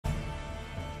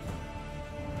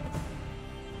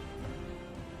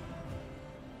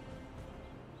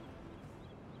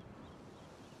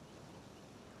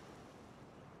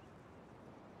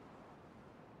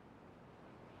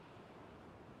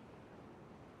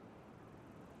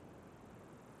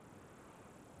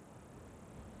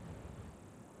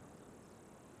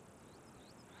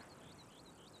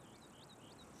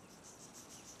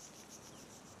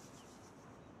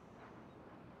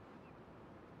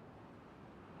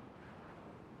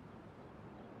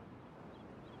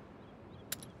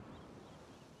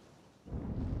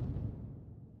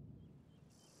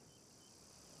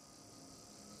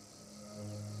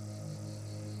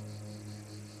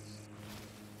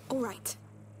right.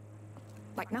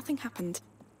 Like nothing happened.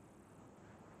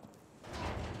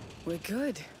 We're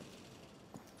good.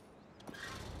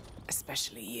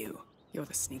 Especially you. You're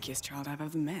the sneakiest child I've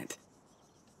ever met.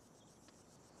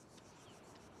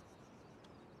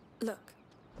 Look,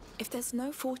 if there's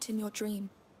no fort in your dream,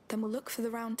 then we'll look for the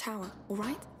round tower, all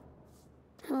right?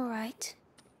 All right.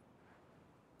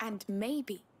 And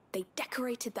maybe they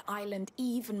decorated the island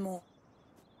even more.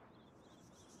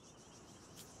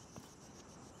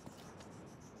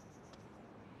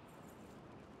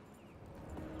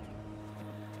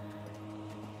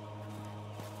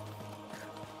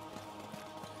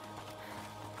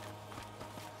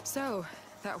 So,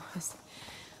 that was...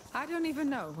 I don't even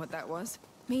know what that was.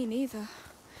 Me neither.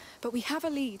 But we have a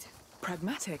lead.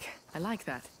 Pragmatic. I like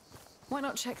that. Why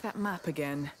not check that map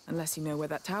again, unless you know where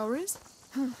that tower is?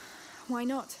 Why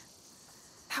not?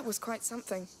 That was quite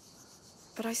something.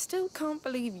 But I still can't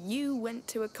believe you went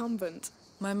to a convent.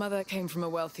 My mother came from a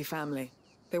wealthy family.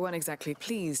 They weren't exactly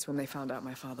pleased when they found out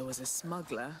my father was a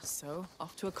smuggler, so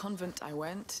off to a convent I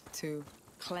went to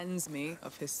cleanse me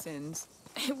of his sins.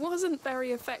 It wasn't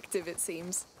very effective, it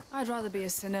seems. I'd rather be a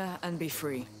sinner and be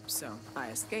free. So I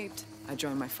escaped, I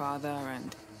joined my father,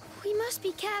 and... We must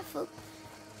be careful.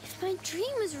 If my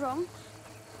dream was wrong,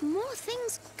 more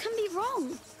things can be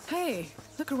wrong. Hey,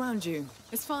 look around you.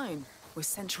 It's fine. We're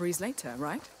centuries later,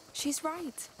 right? She's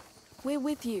right. We're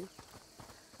with you.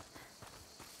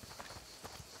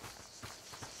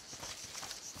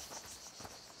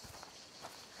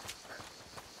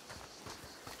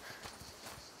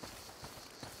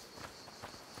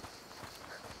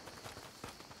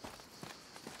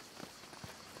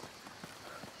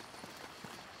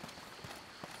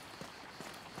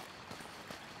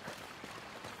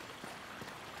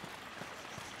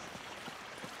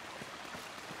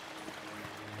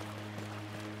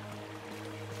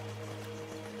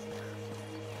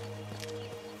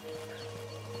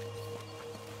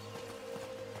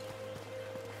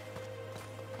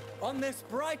 On this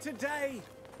brighter day,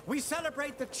 we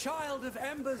celebrate the child of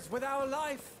embers with our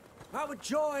life, our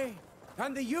joy,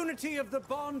 and the unity of the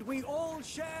bond we all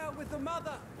share with the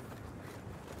Mother.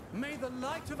 May the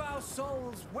light of our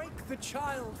souls wake the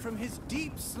child from his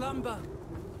deep slumber.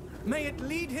 May it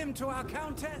lead him to our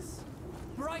Countess,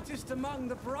 brightest among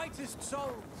the brightest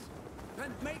souls,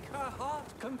 and make her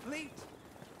heart complete.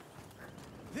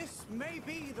 This may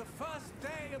be the first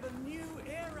day of a new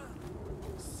era.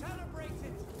 Celebrate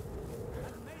it!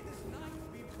 And may this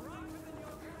night be brighter than your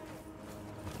day.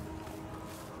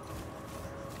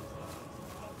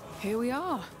 Here we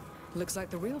are. Looks like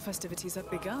the real festivities have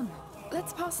begun.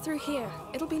 Let's pass through here.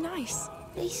 It'll be nice.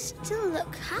 They still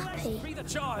look happy. Blessed be the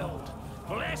child!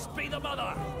 Blessed be the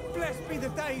mother! Blessed be the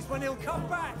days when he'll come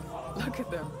back! Look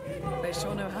at them. They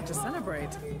sure know how to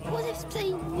celebrate. What if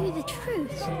they knew the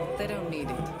truth? They don't need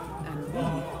it. And we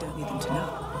don't need them to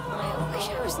know. I wish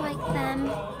I was like them.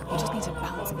 You just need to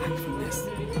bounce back from this.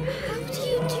 How do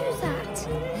you do that?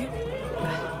 You...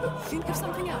 think of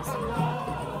something else.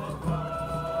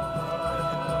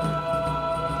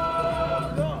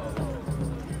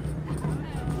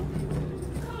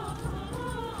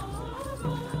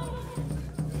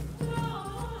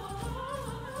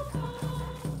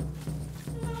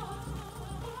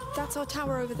 That's our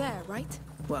tower over there, right?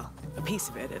 Well, a piece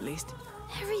of it, at least.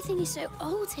 Everything is so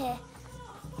old here.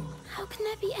 How can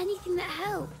there be anything that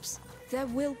helps? There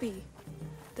will be.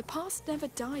 The past never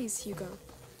dies, Hugo.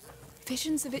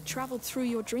 Visions of it traveled through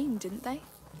your dream, didn't they?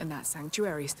 And that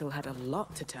sanctuary still had a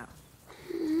lot to tell.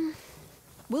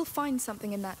 We'll find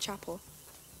something in that chapel.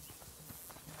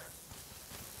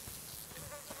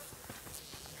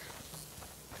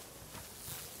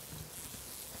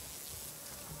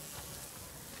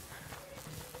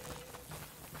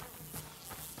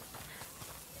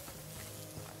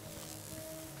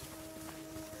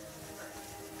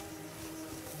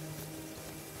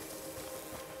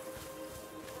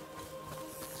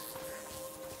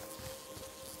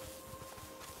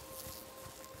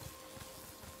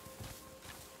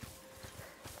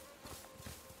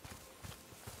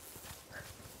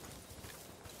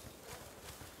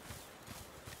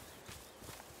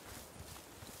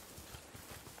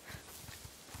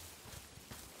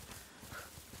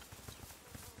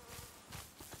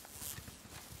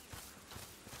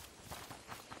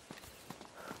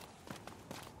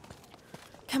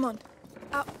 Come on.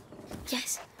 Up.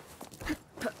 Yes.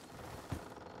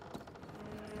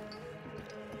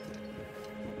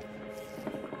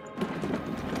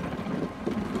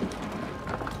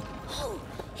 Oh,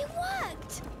 it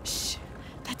worked! Shh.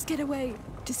 Let's get away.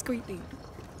 Discreetly.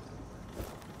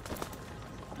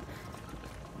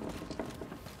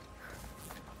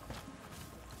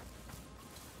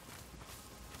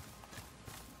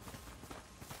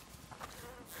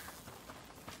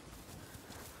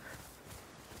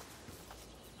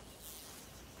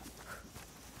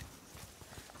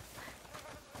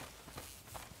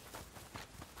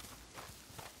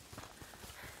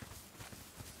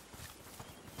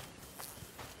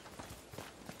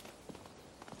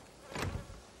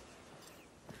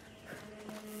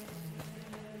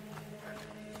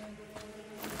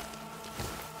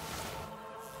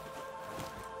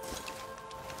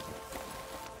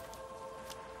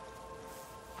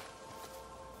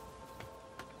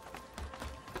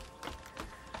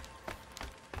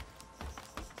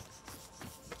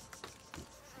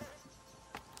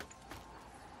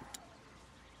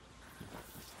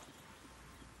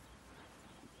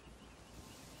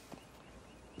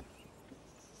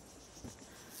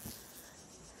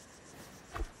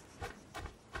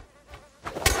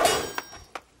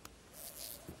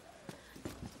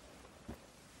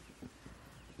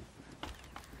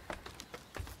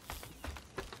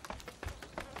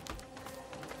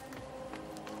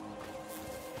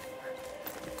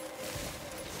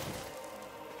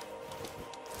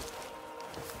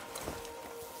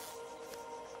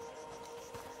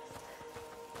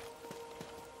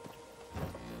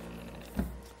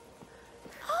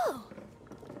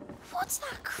 What's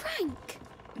that crank?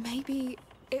 Maybe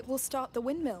it will start the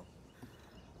windmill.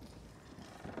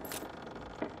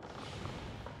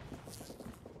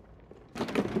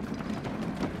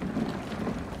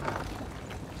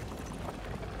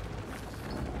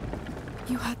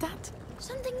 You heard that?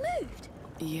 Something moved.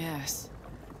 Yes.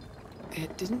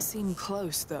 It didn't seem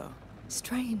close, though.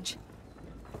 Strange.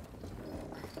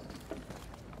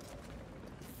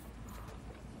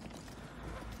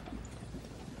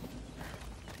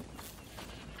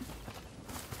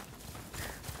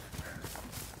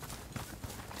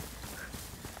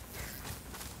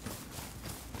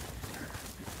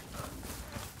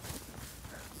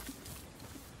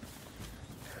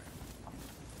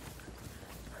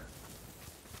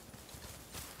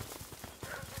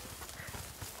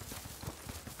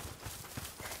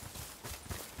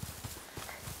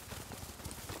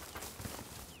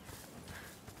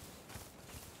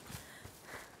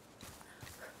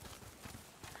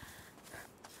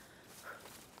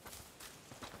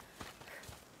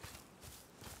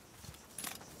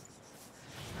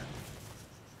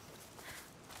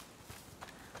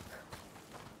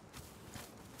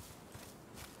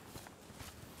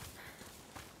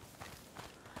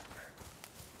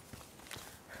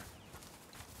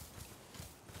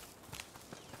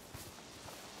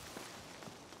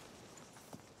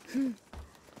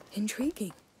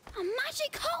 Intriguing. A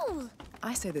magic hole!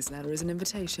 I say this ladder is an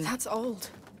invitation. That's old.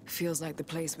 Feels like the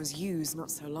place was used not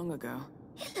so long ago.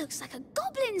 It looks like a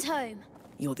goblin's home.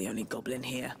 You're the only goblin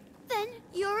here. Then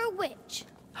you're a witch.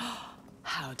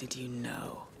 How did you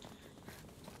know?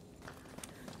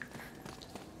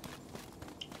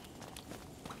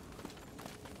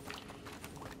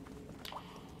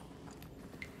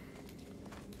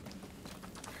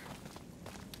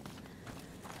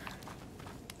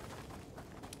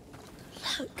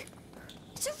 Look,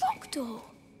 it's a rock door.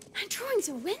 And drawings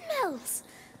of windmills.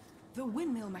 The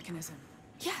windmill mechanism.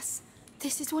 Yes,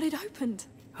 this is what it opened.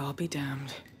 I'll be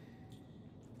damned.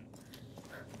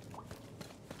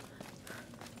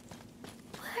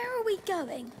 Where are we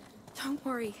going? Don't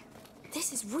worry.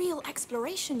 This is real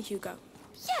exploration, Hugo.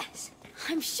 Yes,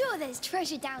 I'm sure there's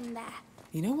treasure down there.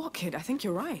 You know what, kid? I think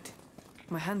you're right.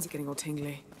 My hands are getting all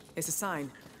tingly. It's a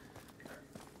sign.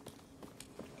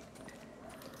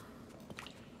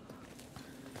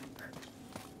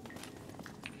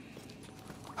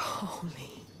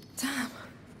 Holy. Damn.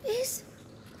 Is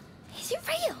it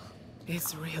real?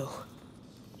 It's real.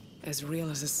 As real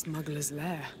as a smuggler's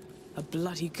lair. A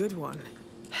bloody good one.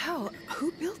 Hell,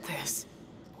 who built this?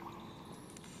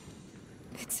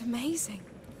 It's amazing.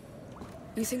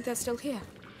 You think they're still here?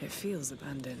 It feels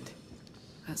abandoned.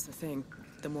 That's the thing.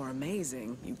 The more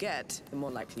amazing you get, the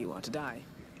more likely you are to die.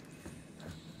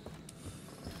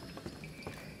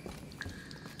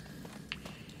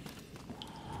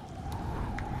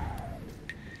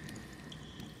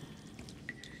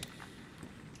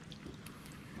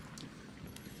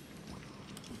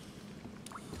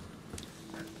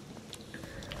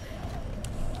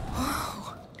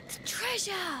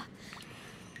 Treasure!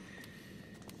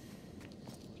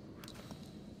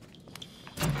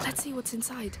 Let's see what's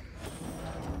inside.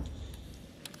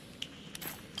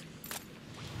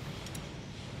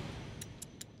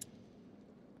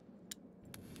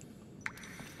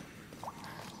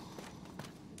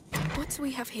 What do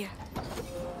we have here?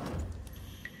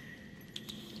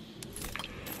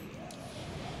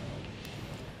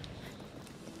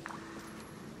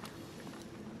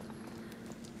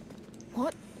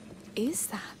 What is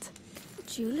that?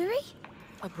 Jewelry?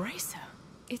 A bracer?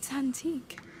 It's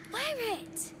antique. Wear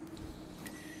it!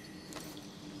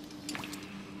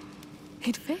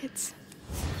 It fits.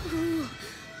 Ooh,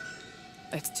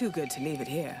 It's too good to leave it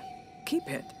here. Keep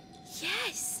it.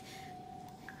 yes!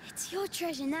 It's your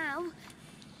treasure now.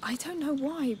 I don't know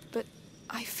why, but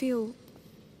I feel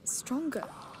stronger.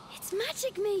 It's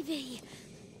magic, maybe.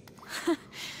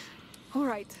 All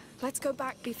right, let's go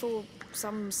back before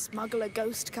some smuggler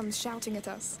ghost comes shouting at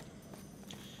us.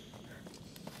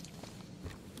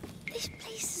 This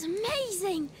place is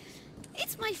amazing.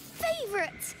 It's my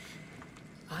favorite.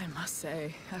 I must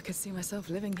say, I could see myself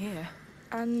living here.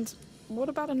 And what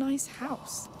about a nice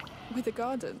house with a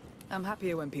garden? I'm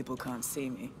happier when people can't see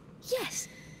me. Yes,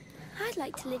 I'd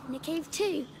like to live in a cave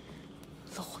too.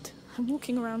 Lord, I'm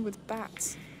walking around with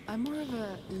bats. I'm more of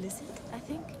a lizard, I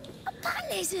think. A bat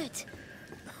lizard.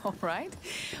 All right.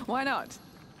 Why not?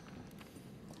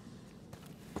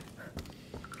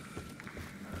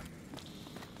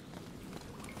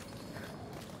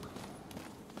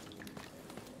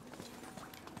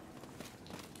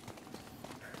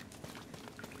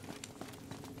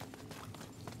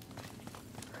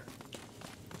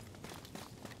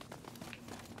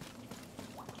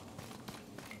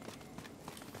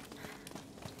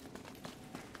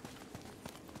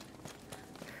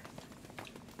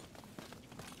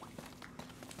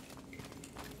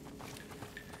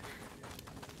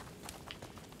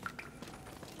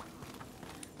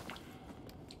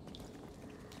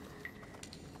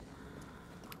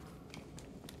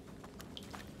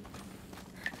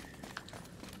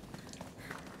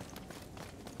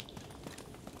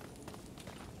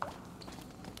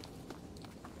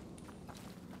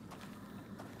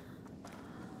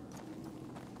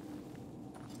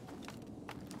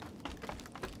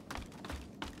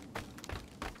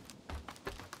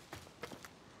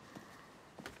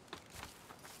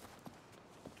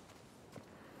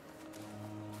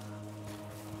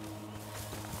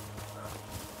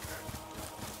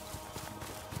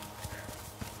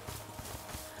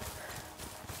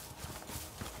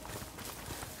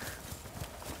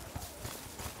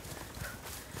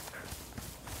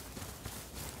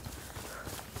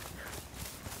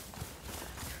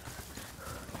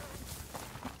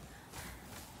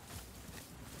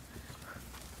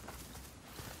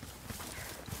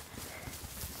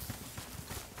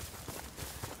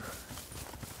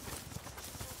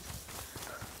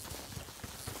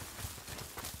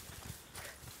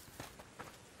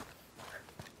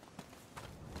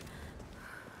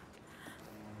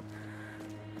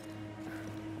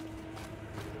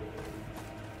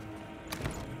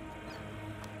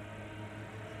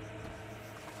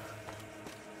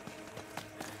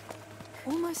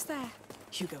 almost there.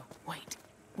 Hugo, wait.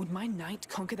 Would my knight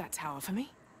conquer that tower for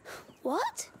me?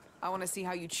 What? I want to see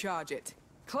how you charge it.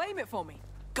 Claim it for me.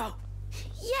 Go!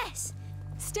 Yes!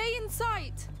 Stay in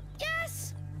sight!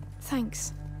 Yes!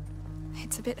 Thanks.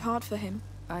 It's a bit hard for him.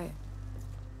 I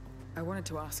wanted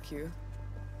to ask you,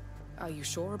 are you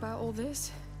sure about all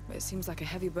this? It seems like a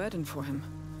heavy burden for him.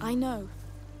 I know.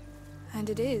 And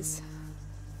it is.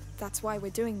 That's why we're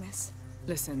doing this.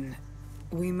 Listen,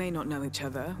 we may not know each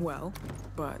other well,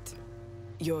 but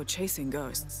you're chasing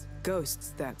ghosts.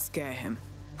 Ghosts that scare him.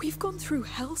 We've gone through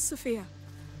hell, Sophia.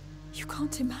 You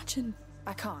can't imagine.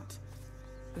 I can't.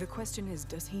 The question is,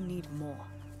 does he need more?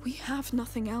 We have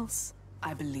nothing else.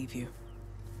 I believe you.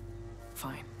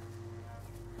 Fine.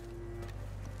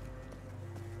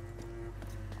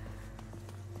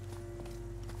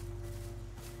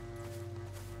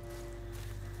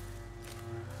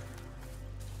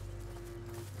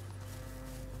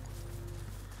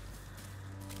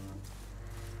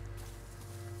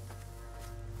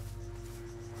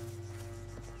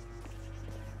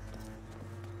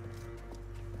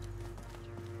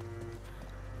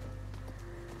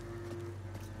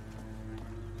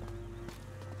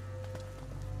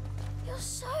 You're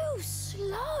so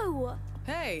slow.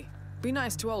 Hey, be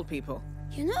nice to old people.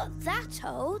 You're not that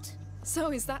old.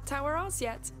 So is that tower ours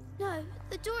yet? No,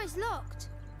 the door is locked.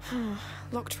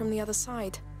 Locked from the other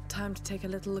side. Time to take a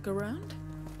little look around?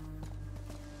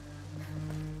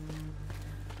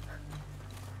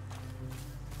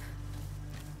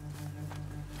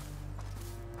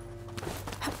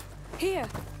 Here!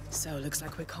 So, looks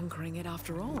like we're conquering it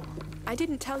after all. I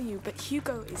didn't tell you, but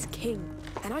Hugo is king,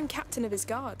 and I'm captain of his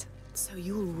guard. So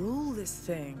you'll rule this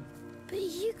thing. But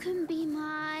you can be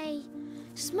my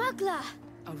smuggler.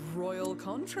 A royal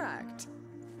contract.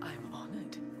 I'm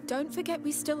honored. Don't forget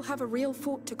we still have a real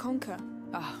fort to conquer.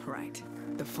 Ah, right.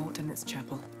 The fort and its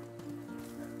chapel.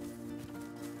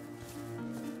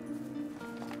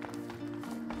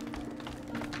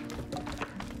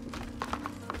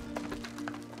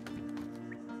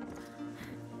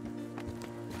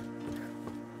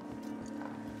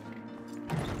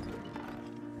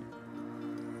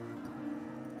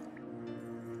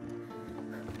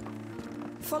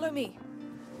 Follow me.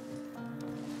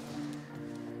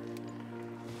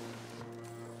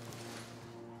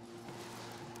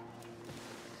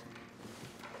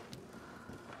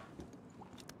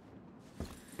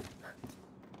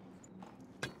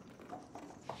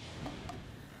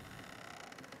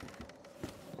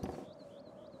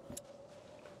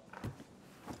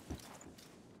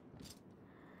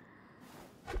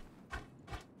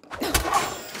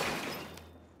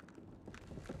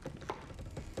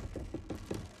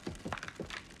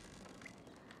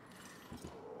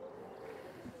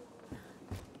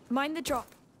 Mind the drop.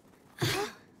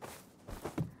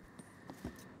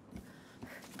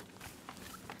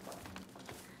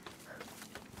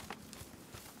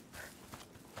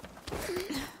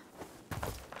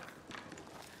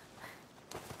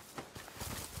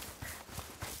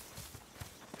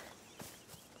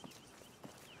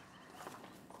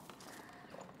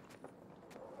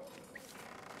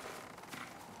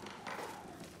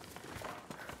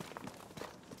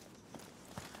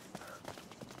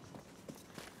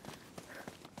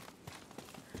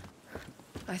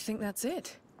 I think that's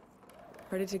it.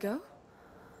 Ready to go?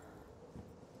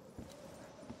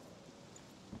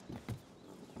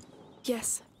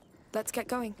 Yes. Let's get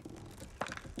going.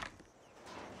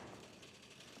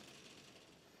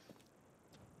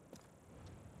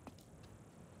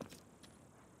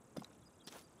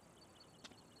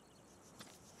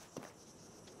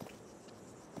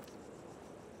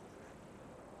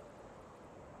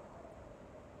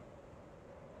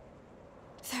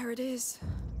 There it is.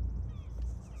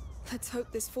 Let's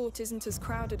hope this fort isn't as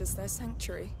crowded as their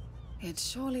sanctuary. It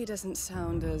surely doesn't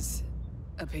sound as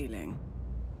appealing.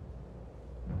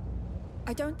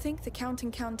 I don't think the Count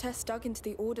and Countess dug into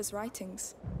the Order's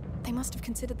writings. They must have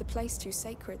considered the place too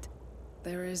sacred.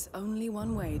 There is only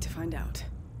one way to find out.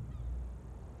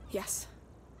 Yes.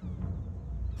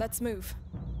 Let's move.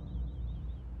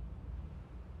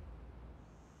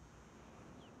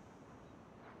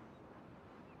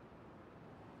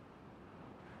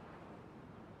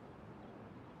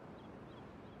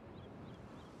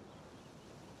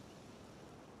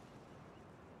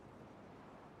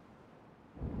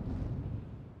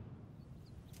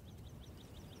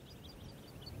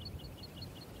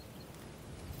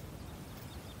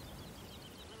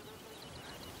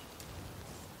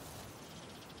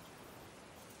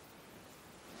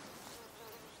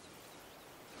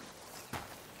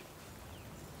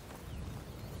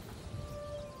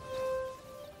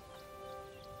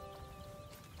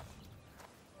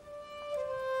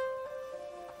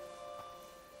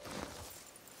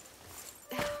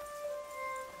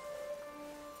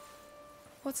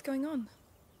 What's going on?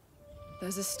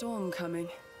 There's a storm coming.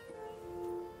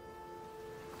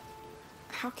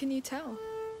 How can you tell?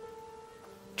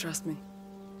 Trust me.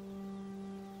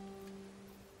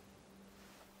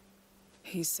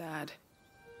 He's sad.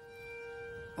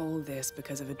 All this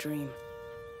because of a dream.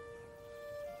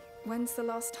 When's the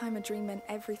last time a dream meant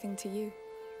everything to you?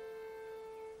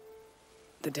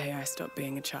 The day I stopped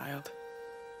being a child.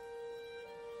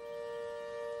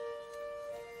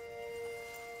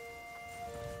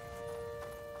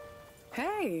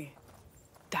 Hey!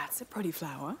 That's a pretty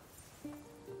flower.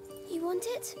 You want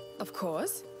it? Of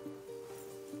course.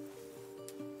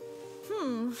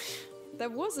 There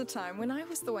was a time when I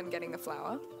was the one getting the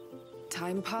flower.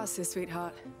 Time passes,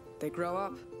 sweetheart. They grow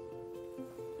up.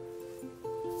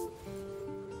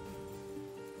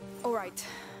 All right,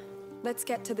 let's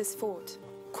get to this fort,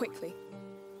 quickly.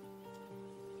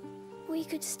 We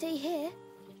could stay here.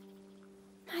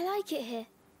 I like it here.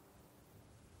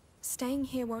 Staying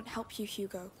here won't help you,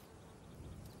 Hugo.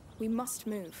 We must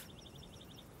move.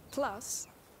 Plus,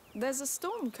 there's a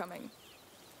storm coming.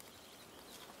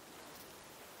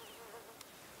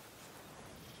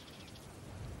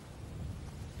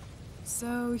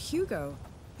 So, Hugo,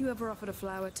 you ever offered a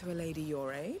flower to a lady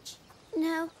your age?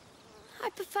 No,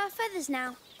 I prefer feathers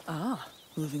now. Ah,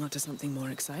 moving on to something more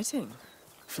exciting.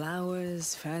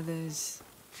 Flowers, feathers...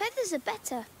 Feathers are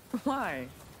better, Why?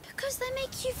 because they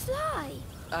make you fly.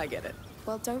 I get it.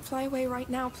 Well, don't fly away right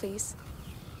now, please.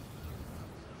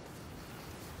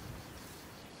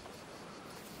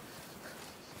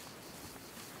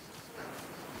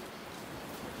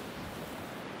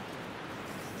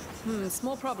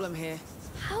 Small problem here.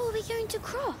 How are we going to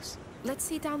cross? Let's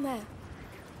see down there.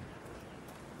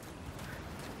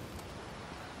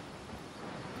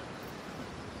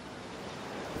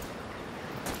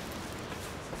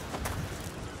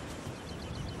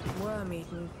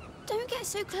 Worm-eaten. Don't get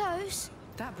so close.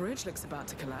 That bridge looks about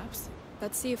to collapse.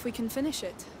 Let's see if we can finish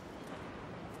it.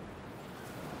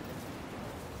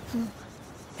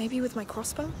 Maybe with my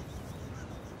crossbow?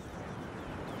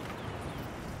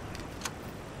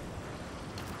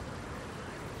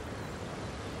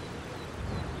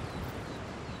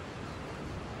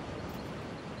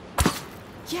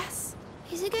 Yes!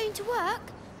 Is it going to work?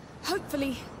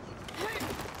 Hopefully.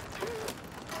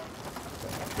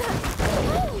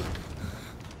 Oh!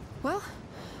 Well,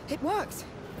 it worked.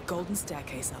 Golden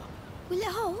staircase up. Will it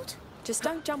hold? Just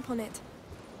don't jump on it.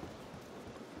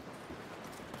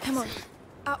 Come on,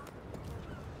 up.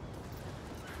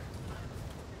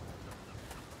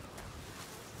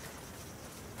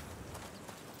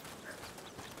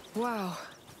 Wow,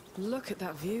 look at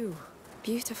that view.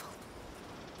 Beautiful.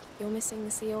 You're missing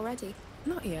the sea already.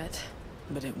 Not yet,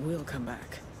 but it will come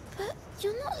back. But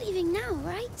you're not leaving now,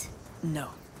 right? No,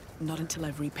 not until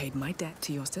I've repaid my debt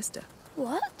to your sister.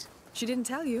 What? She didn't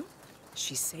tell you.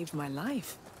 She saved my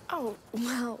life. Oh,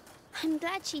 well. I'm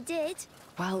glad she did.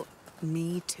 Well,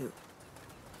 me too.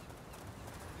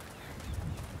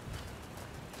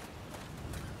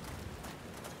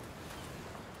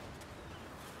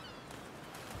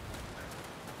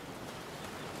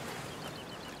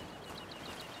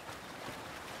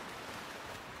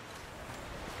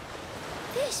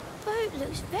 This boat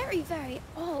looks very, very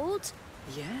old.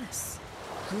 Yes.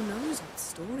 Who knows what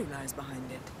story lies behind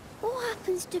it? What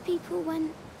happens to people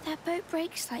when their boat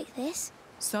breaks like this?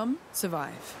 Some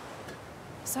survive.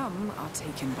 Some are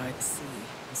taken by the sea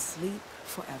and sleep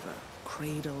forever,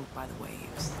 cradled by the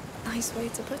waves. Nice way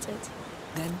to put it.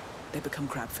 Then they become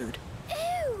crab food.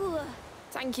 Ew!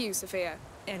 Thank you, Sophia.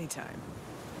 Anytime.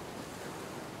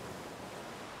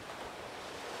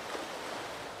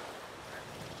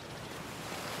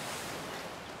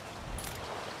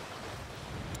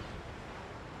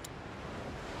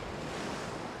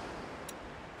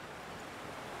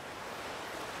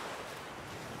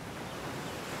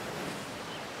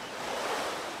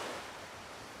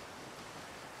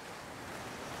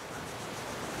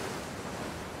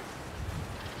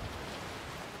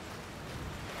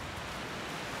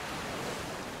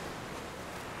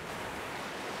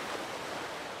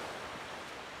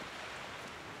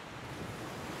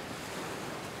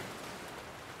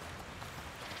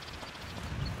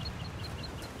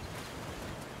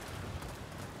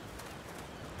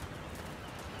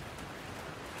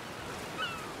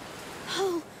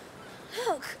 Oh,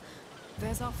 look!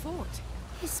 There's our fort.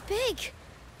 It's big.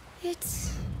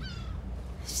 It's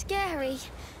scary.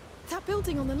 That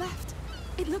building on the left.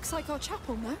 It looks like our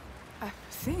chapel, no? I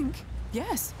think.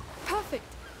 Yes. Perfect.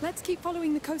 Let's keep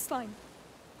following the coastline.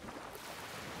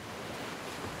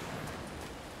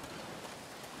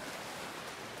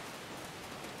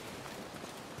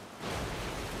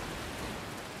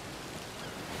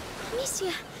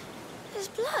 Amicia, there's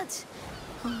blood.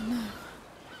 Oh no.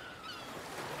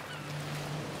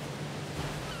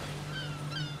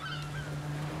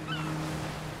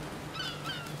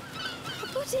 Her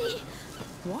body.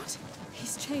 What?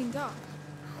 He's chained up.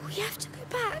 We have to go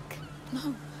back.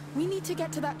 No, we need to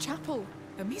get to that chapel.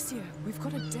 Amicia, we've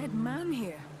got a dead man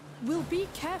here. We'll be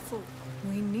careful.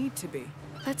 We need to be.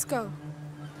 Let's go.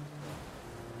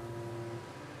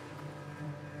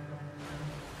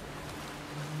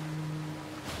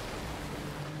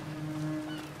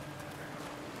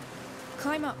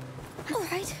 Climb up. All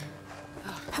right.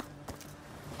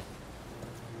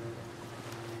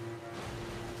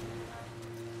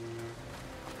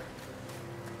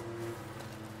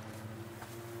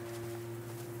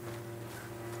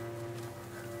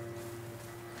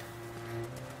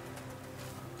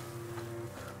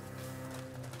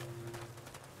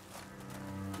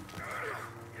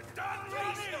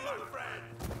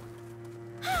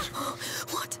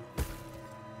 What?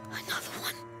 Another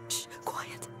one. Shh,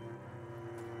 quiet.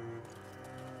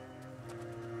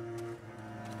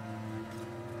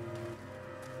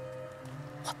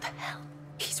 What the hell?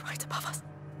 He's right above us.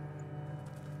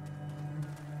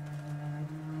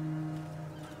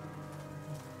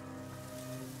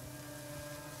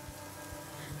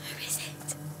 Who is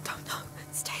it? Don't know.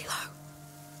 Stay low.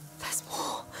 There's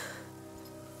more.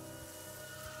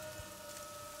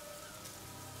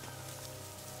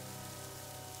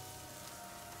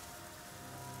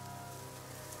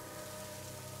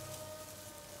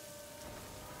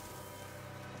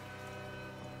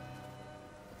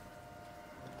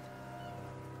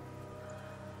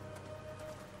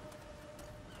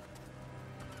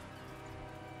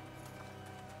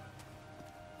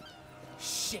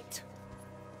 Shit.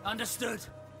 Understood.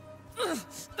 The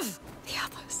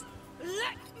others.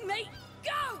 Let me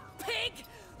go, pig!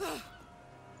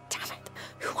 Damn it.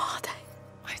 Who are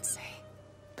they? I'd say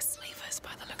Basilius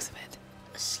by the looks of it.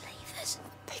 Slavers.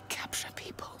 They capture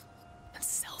people and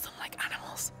sell them like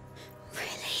animals.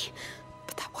 Really?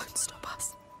 But that won't stop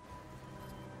us.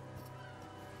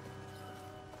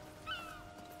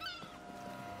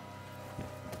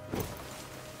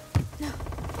 No.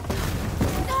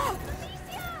 No!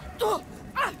 Oh!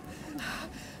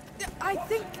 I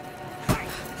think...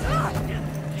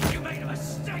 You made a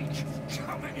mistake!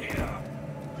 Come in here!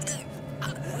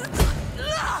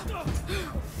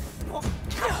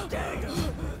 How dare you!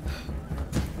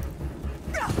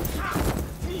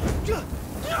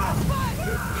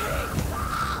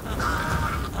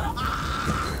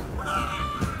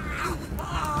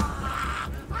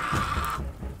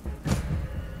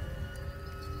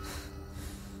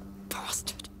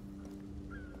 Bastard.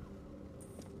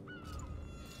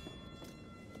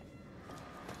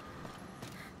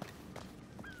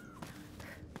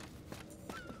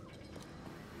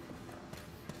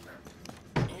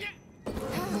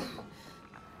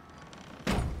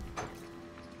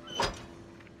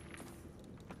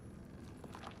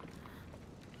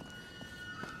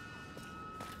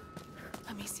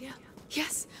 Amicia?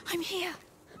 Yes, I'm here.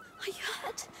 Are you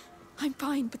hurt? I'm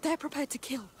fine, but they're prepared to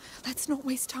kill. Let's not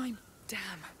waste time. Damn.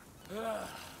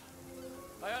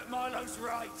 I hope Milo's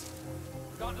right.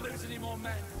 Can't lose any more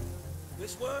men.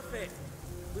 It's worth it.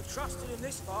 We've trusted him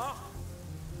this far.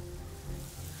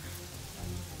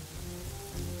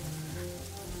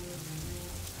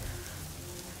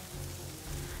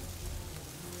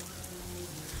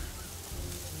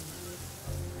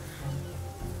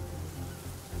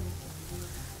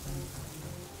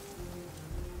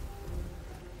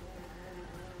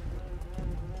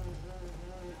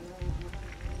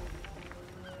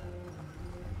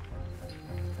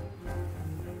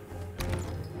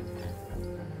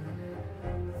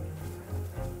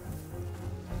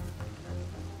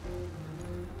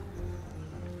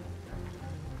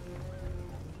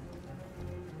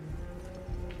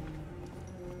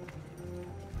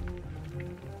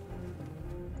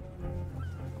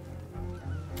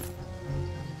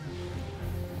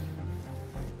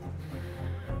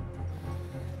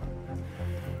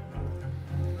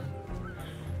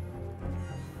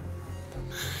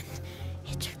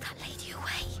 He took that lady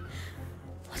away.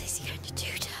 What is he going to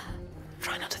do to her?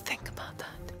 Try not to think about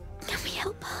that. Can we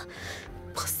help her?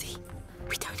 We'll see.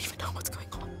 We don't even know what's going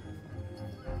on.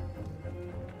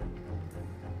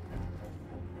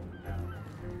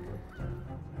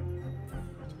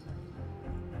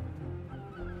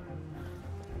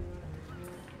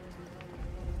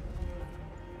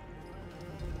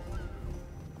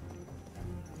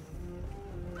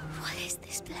 What is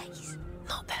this place?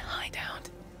 Not their hideout.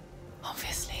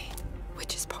 Obviously.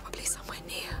 Which is probably somewhere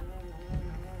near.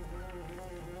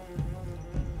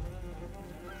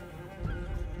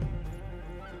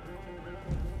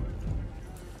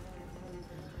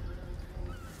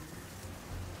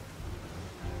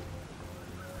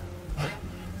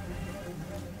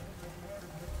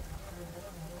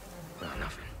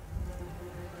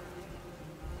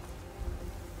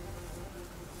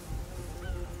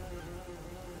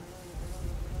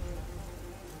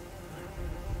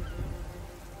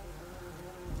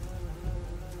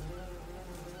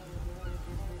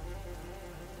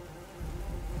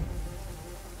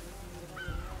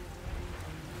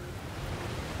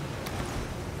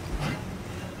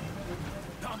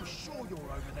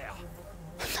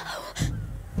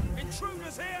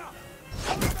 Ember's here!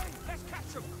 Let's catch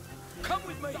them! Come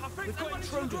with me! I think we've got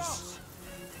intruders!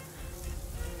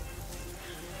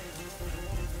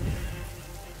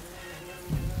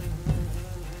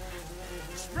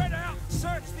 Spread out!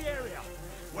 Search the area!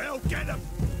 We'll get them!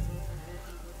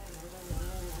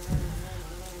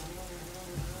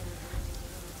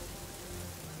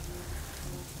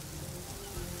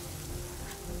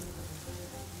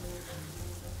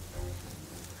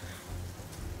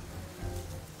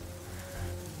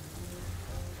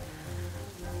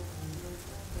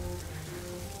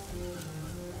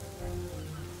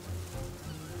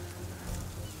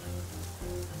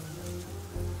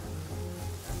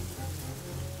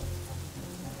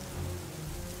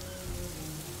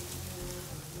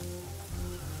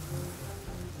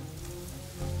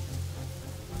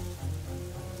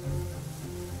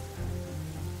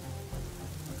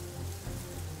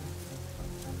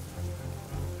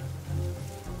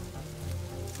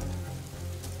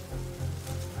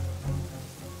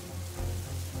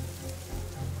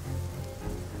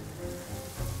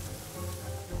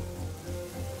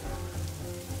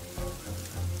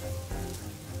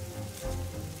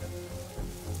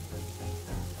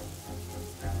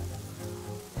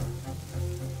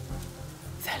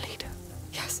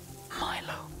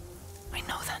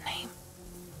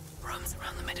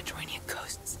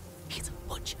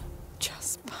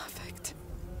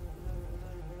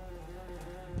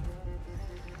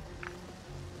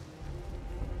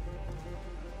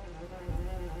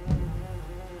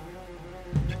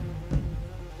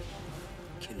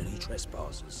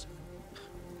 Trespassers.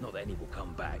 Not that any will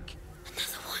come back.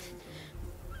 Another one.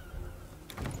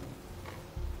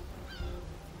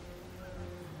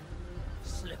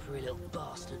 Slippery little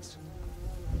bastards.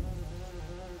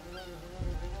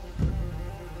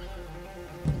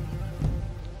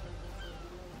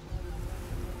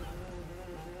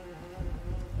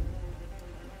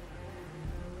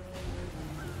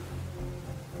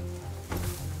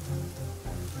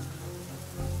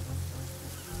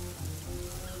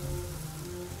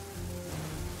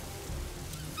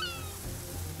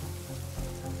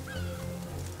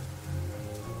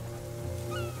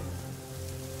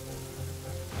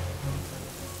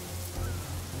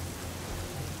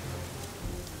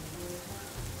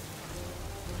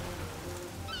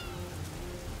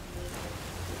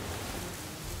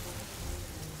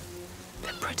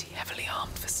 Pretty heavily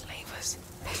armed for slavers.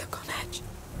 They look on edge,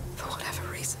 for whatever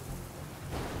reason.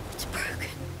 It's broken.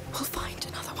 We'll find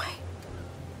another way.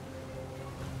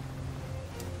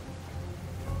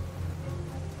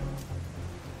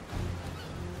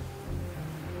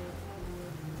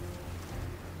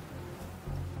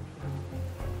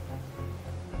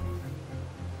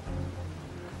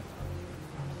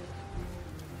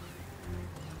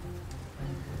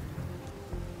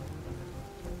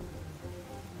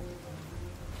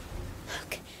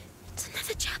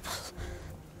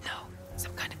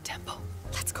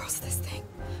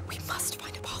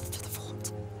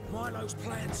 Milo's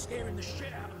plan's scaring the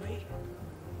shit out of me.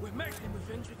 We're meddling with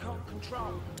things we can't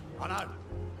control. I know,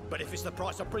 but if it's the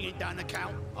price of bringing down the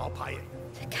Count, I'll pay it.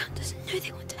 The Count doesn't know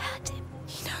they want to hurt him.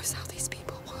 He knows how these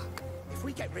people work. If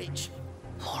we get rich,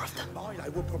 more of them. Milo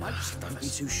will promote some of Don't be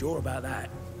us. too sure about that.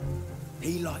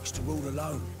 He likes to rule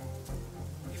alone.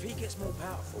 If he gets more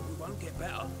powerful, we won't get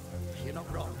better. You're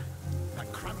not wrong.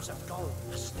 But crumbs of gold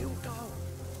are still gold.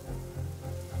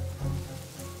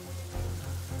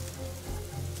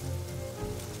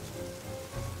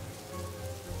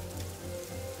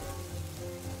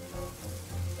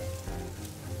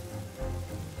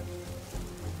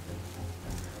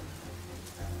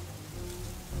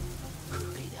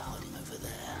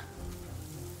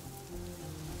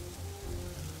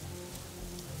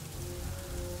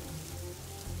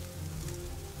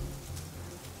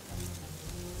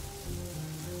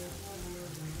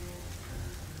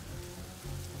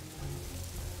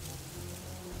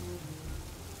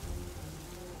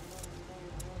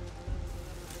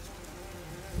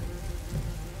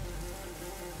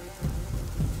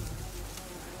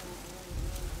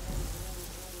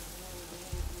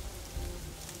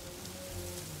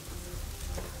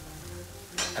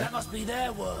 That must be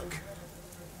their work.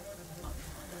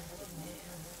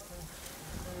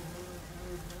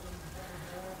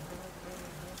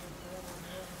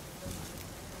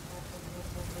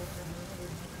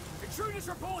 Intruders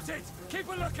reported! Keep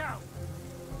a lookout!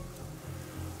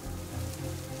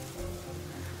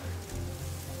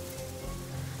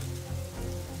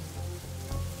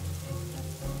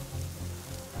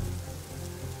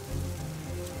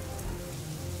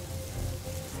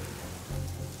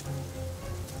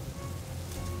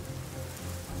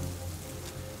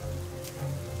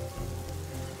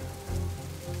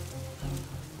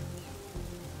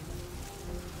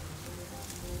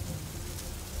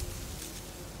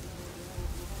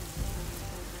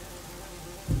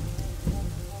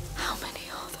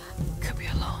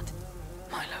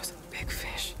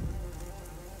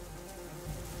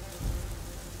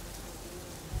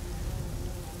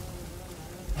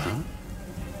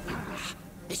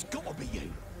 It's gotta be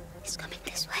you. He's coming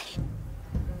this way.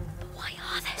 But why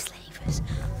are there slavers?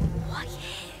 Why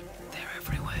here? They're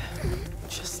everywhere.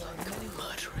 Just like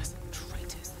murderers and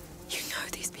traitors. You know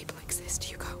these people exist,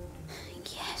 Hugo.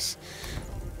 Yes.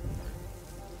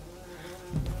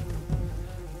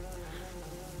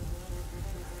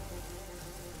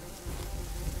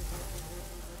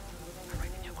 I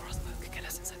reckon your crossbow could get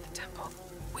us inside the temple.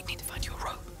 We'd need to find you a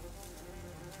rope.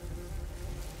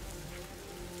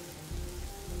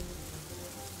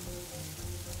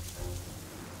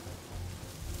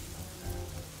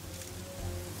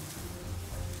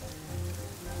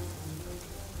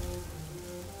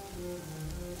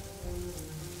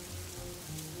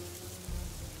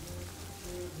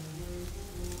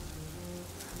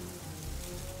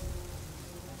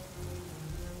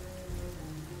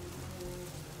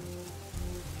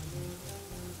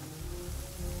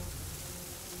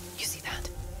 You see that?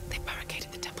 They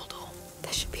barricaded the temple door.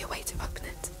 There should be a way to open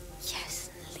it. Yes,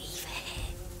 and leave it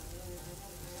here.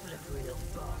 Slippery little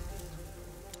bastard.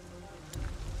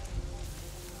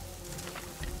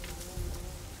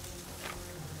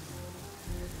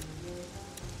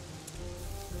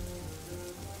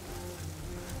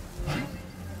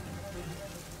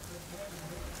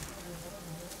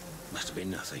 Must have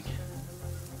been nothing.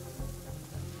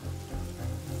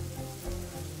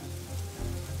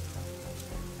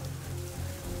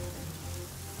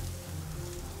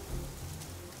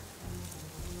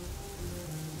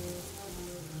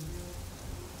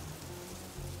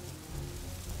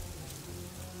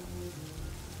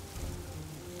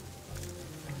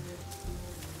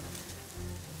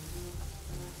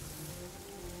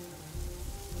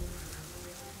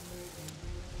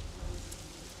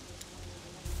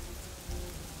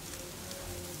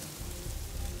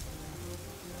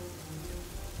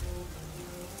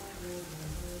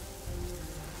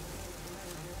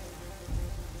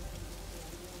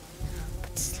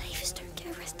 But slavers don't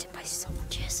get arrested by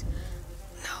soldiers.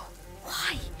 No,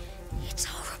 Why? It's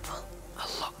horrible.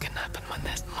 a lot can happen when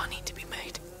there's money to be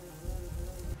made.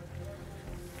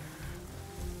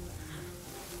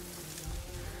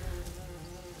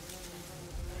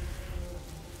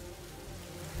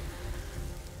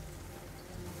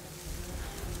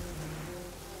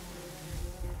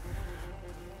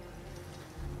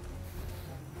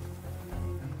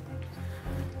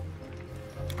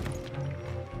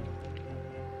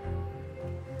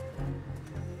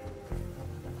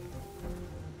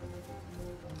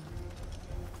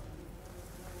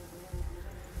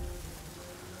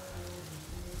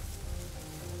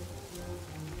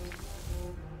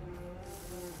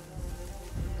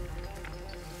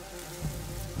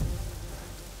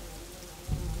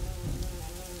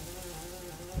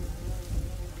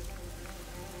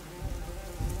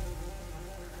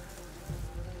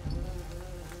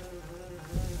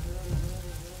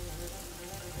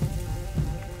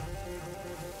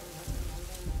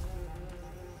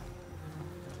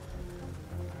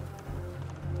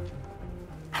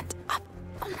 And up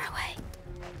on my way.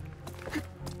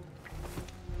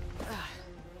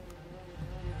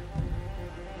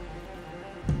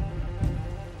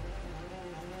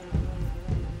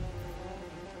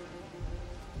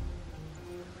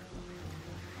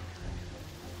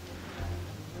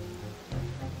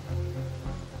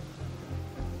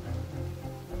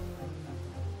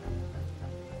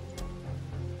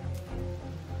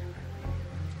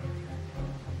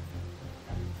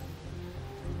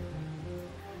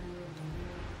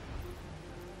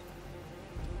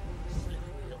 Slippery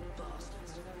little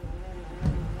bastards.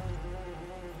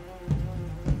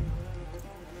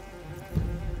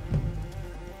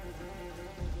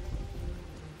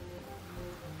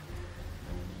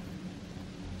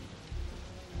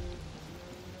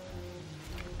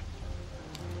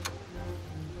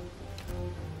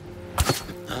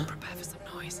 Prepare for some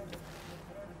noise.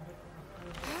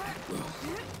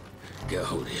 Get a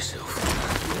hold of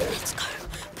yourself. Let's go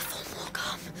before more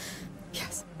come.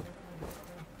 Yes.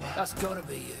 That's gotta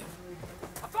be you.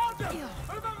 I found them!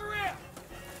 Move over here!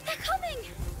 They're coming!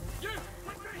 You!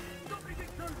 Quickly! Stop these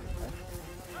intruders!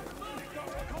 Everybody, go!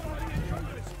 Call on the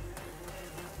intruders!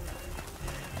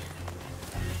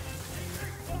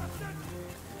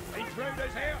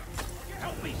 Intruders here!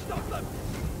 Help me stop them!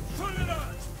 Full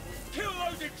alert! Kill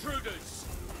those intruders!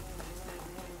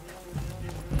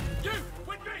 You!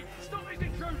 With me! Stop these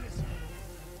intruders!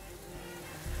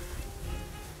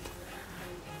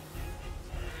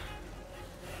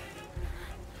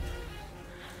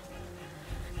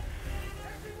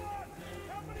 Everyone!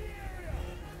 Cover the area!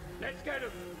 Let's get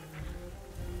them!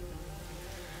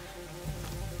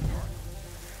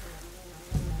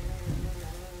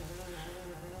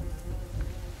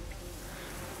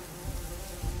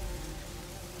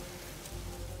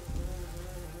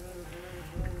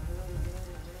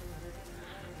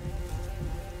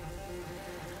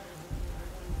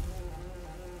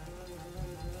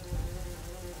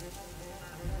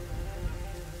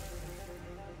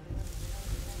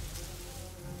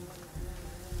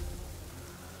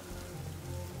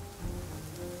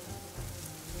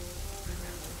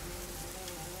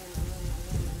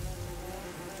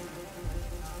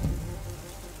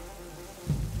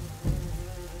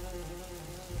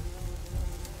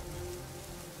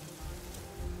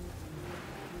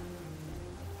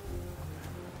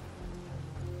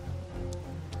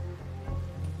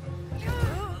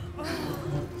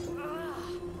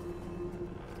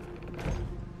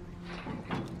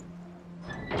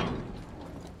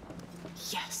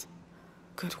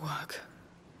 Good work.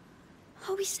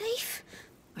 Are we safe?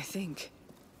 I think.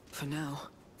 For now.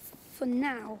 For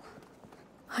now.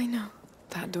 I know.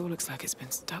 That door looks like it's been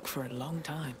stuck for a long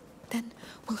time. Then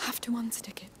we'll have to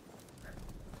unstick it.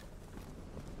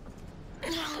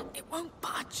 It won't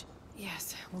budge.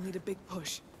 Yes, we'll need a big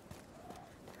push.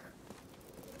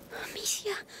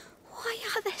 Amicia, why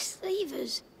are there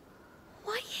slavers?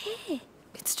 Why here?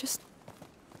 It's just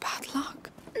bad luck.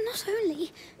 Not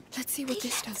only... Let's see what they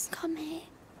this let does. them come here.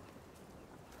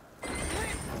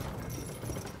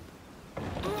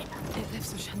 It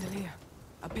lifts a chandelier.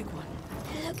 A big one.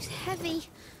 It looks heavy.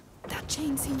 That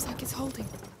chain seems like it's holding.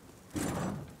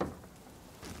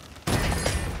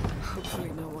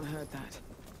 Hopefully no one heard that.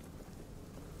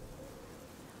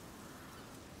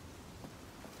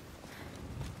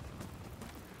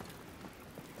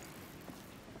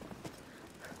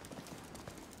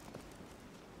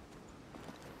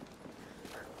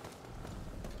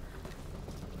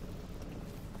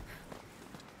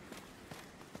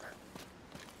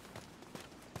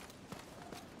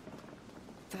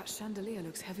 That chandelier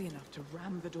looks heavy enough to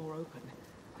ram the door open.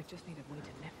 I just need a way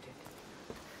to lift it.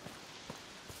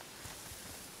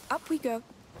 Up we go.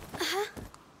 Uh-huh.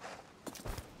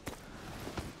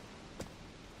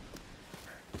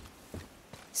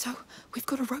 So, we've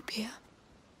got a rope here.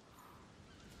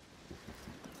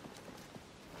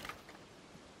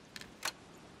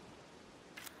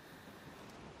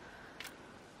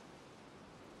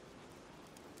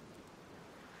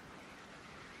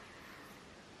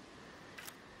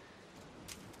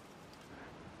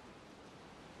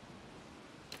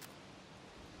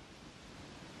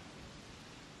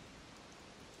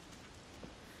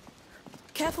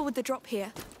 Careful with the drop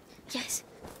here. Yes.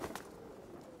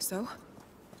 So?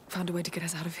 Found a way to get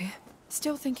us out of here?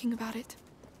 Still thinking about it.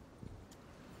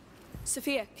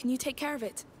 Sophia, can you take care of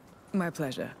it? My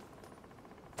pleasure.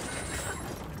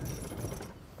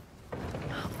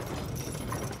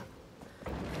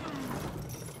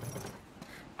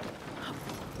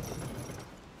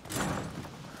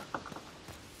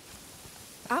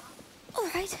 Up. All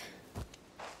right.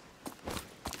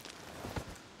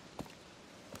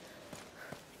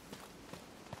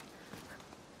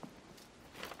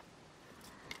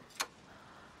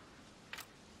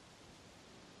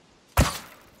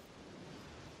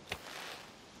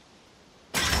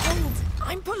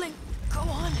 I'm pulling. Go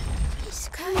on. It's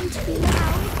going to be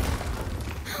loud.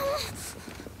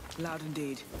 Loud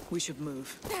indeed. We should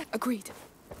move. Agreed.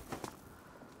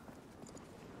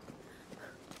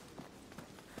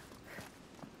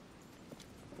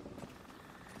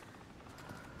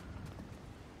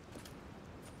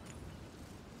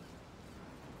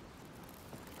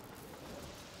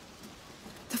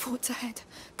 The fort's ahead.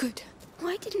 Good.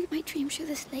 Why didn't my dream show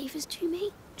the slavers to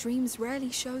me? Dreams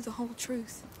rarely show the whole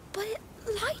truth. But it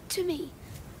lied to me.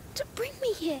 To bring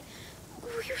me here. We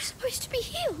were supposed to be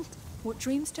healed. What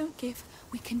dreams don't give,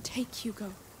 we can take,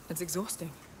 Hugo. It's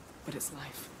exhausting, but it's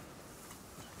life.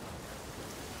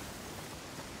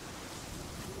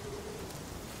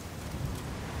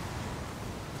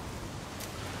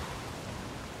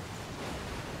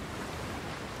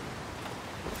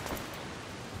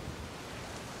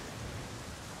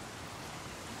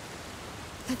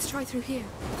 Let's try through here.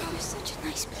 Oh, it's such a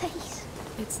nice place.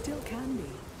 It still can be.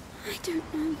 I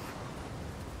don't know.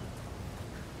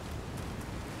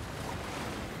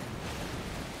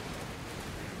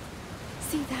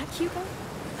 See that, Hugo?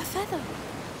 A feather.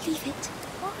 Leave it.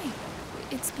 Why?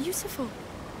 It's beautiful.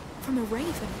 From a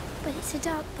raven. But it's a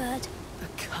dark bird. A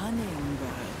cunning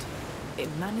bird. It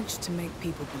managed to make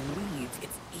people believe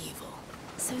it's evil.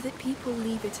 So that people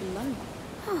leave it alone.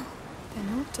 Oh,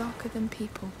 They're not darker than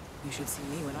people. You should see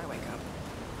me when I wake up.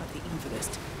 Like the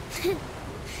evilest.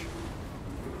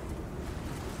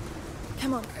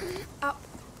 Come on. Up.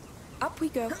 Up we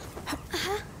go.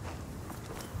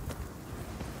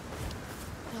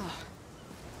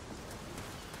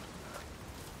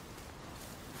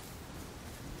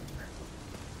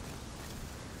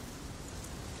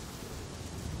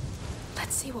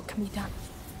 Let's see what can be done.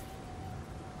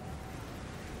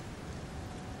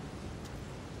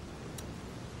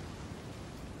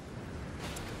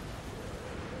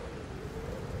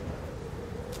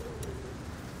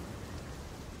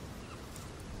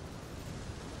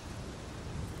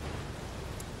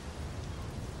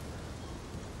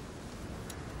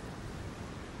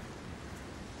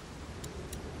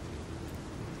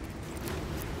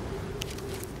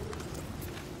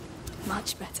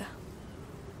 Much better.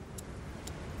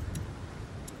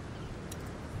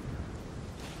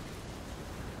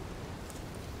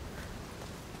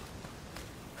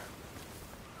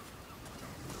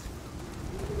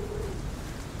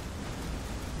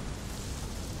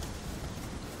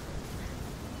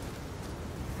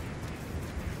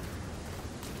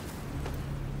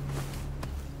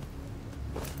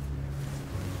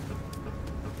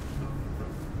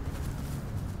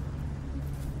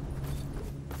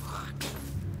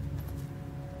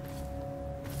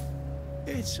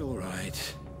 It's all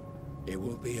right. It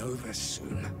will be over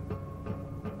soon.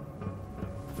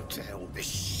 What the hell, this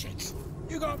shit?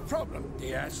 You got a problem,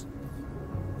 Diaz?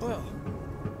 Well,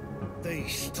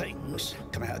 these things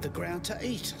come out of the ground to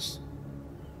eat us.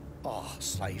 Our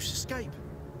slaves escape.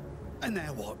 And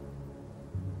now what?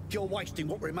 You're wasting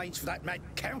what remains for that mad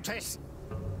countess?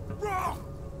 Wrong!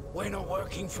 We're not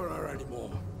working for her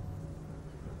anymore.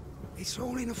 It's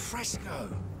all in a fresco.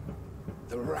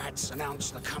 The rats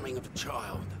announced the coming of a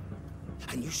child.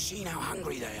 And you've seen how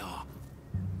hungry they are.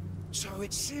 So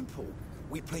it's simple.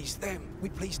 We please them, we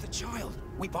please the child.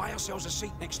 We buy ourselves a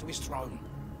seat next to his throne.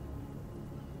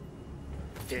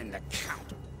 Then the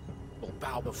Count will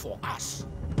bow before us.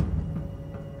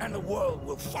 And the world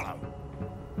will follow.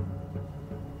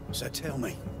 So tell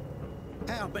me,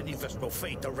 how many of us will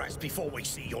feed the rats before we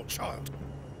see your child?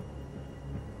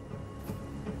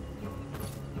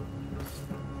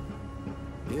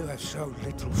 You have so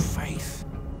little faith.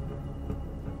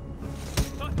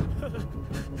 But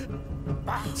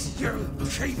you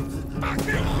keep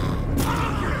backing.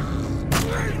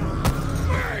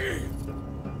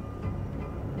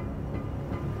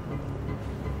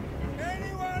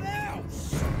 Anyone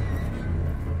else?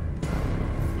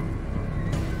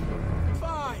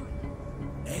 Fine.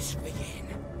 Let's begin.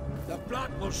 The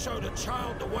blood will show the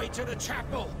child the way to the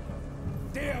chapel.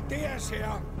 Dear Diaz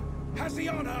here has the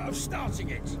honor of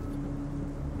starting it.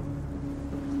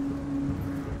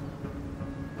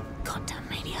 Goddamn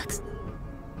maniacs.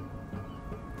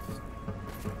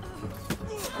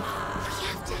 We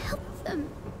have to help them.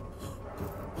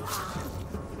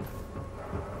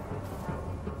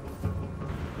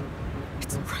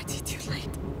 It's already too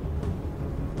late.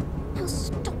 Now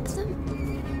stop them.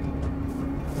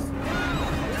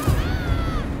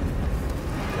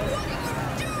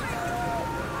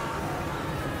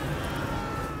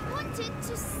 Wanted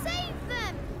to save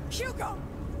them! Hugo!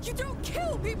 You don't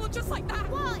kill people just like that!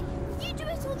 Why? You do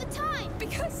it all the time!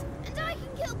 Because And I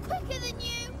can kill quicker than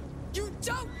you! you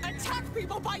don't attack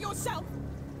people by yourself!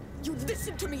 You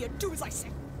listen to me and do as I say.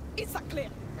 Is that clear?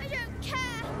 I don't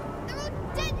care! They're all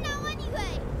dead now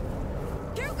anyway!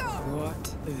 Hugo!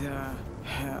 What the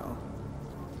hell?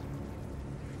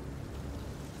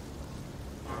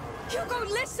 Hugo,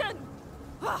 listen!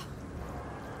 Ah.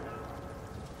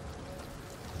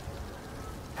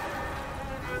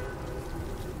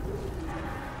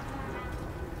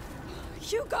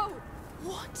 Hugo!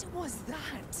 What was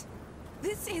that?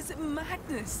 This is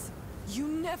madness. You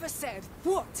never said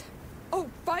what? Oh,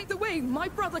 by the way, my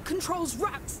brother controls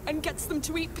rats and gets them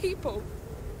to eat people.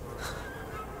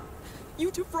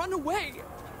 You'd have run away.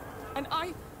 And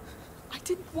I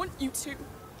didn't want you to.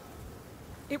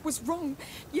 It was wrong,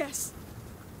 yes.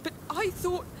 But I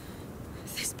thought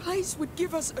this place would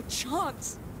give us a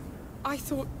chance. I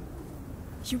thought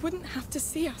you wouldn't have to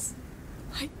see us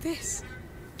like this.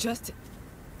 Just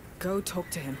go talk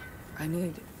to him. I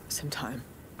need some time.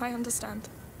 I understand.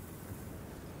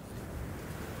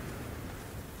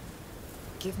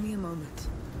 Give me a moment.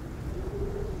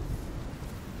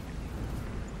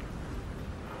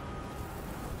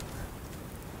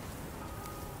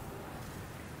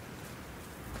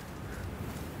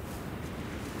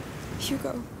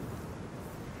 Hugo.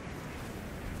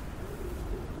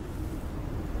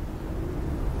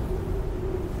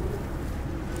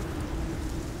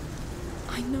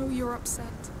 I know you're upset.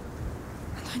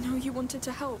 And I know you wanted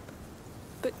to help.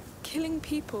 But killing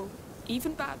people,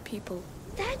 even bad people...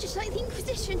 They're just like the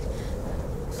Inquisition.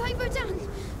 Like Rodan.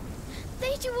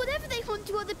 They do whatever they want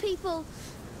to other people.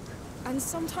 And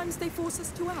sometimes they force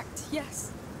us to act,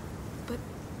 yes. But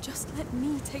just let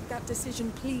me take that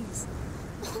decision, please.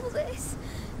 All this...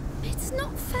 It's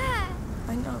not fair.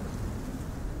 I know.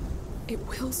 It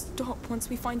will stop once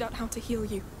we find out how to heal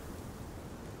you.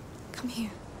 Come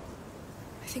here.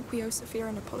 I think we owe Sophia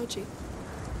an apology.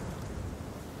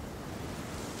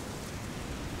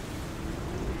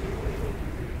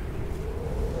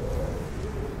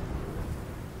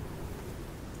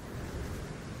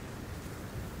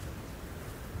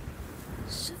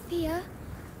 Sophia?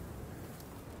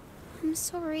 I'm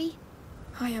sorry.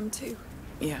 I am too.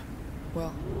 Yeah.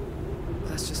 Well,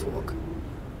 let's just walk.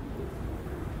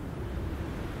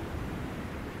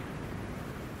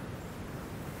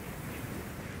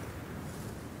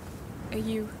 Are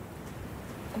you...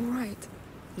 all right?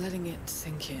 Letting it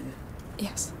sink in.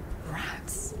 Yes.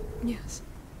 Rats. Yes.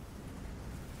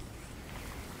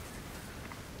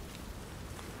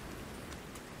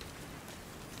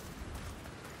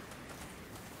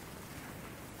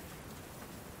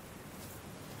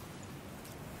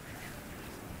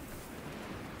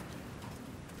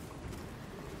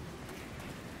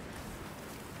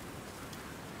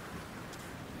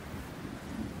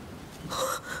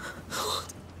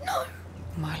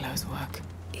 Milo's work.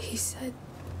 He said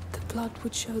the blood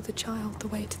would show the child the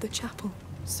way to the chapel.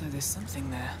 So there's something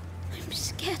there. I'm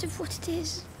scared of what it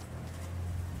is.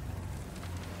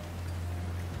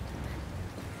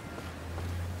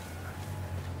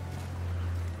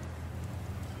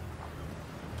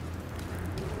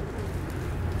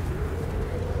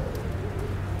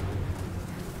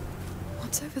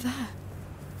 What's over there?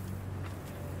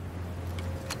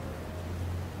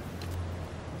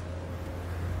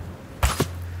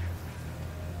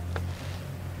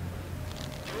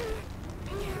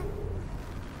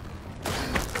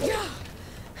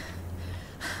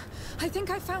 I think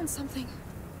I found something.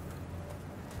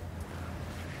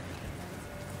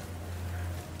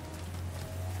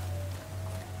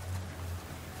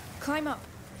 Climb up.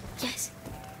 Yes.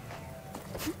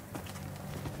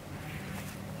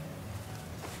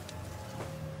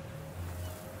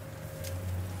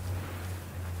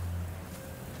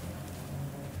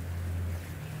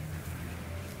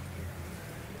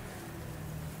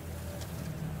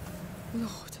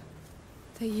 Lord,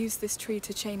 they use this tree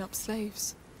to chain up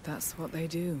slaves. That's what they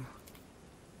do.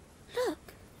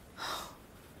 Look,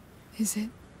 Is it?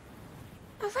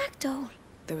 a ragdoll.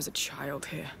 There was a child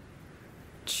here.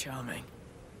 Charming.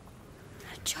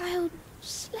 A child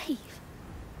slave.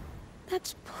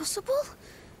 That's possible?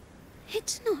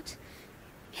 It's not,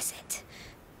 is it?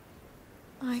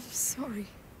 I'm sorry.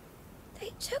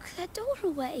 They took their doll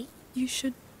away. You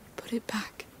should put it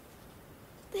back.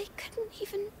 They couldn't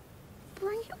even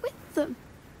bring it with them.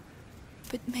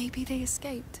 But maybe they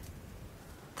escaped.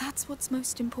 That's what's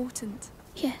most important.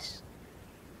 Yes.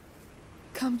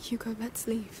 Come, Hugo, let's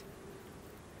leave.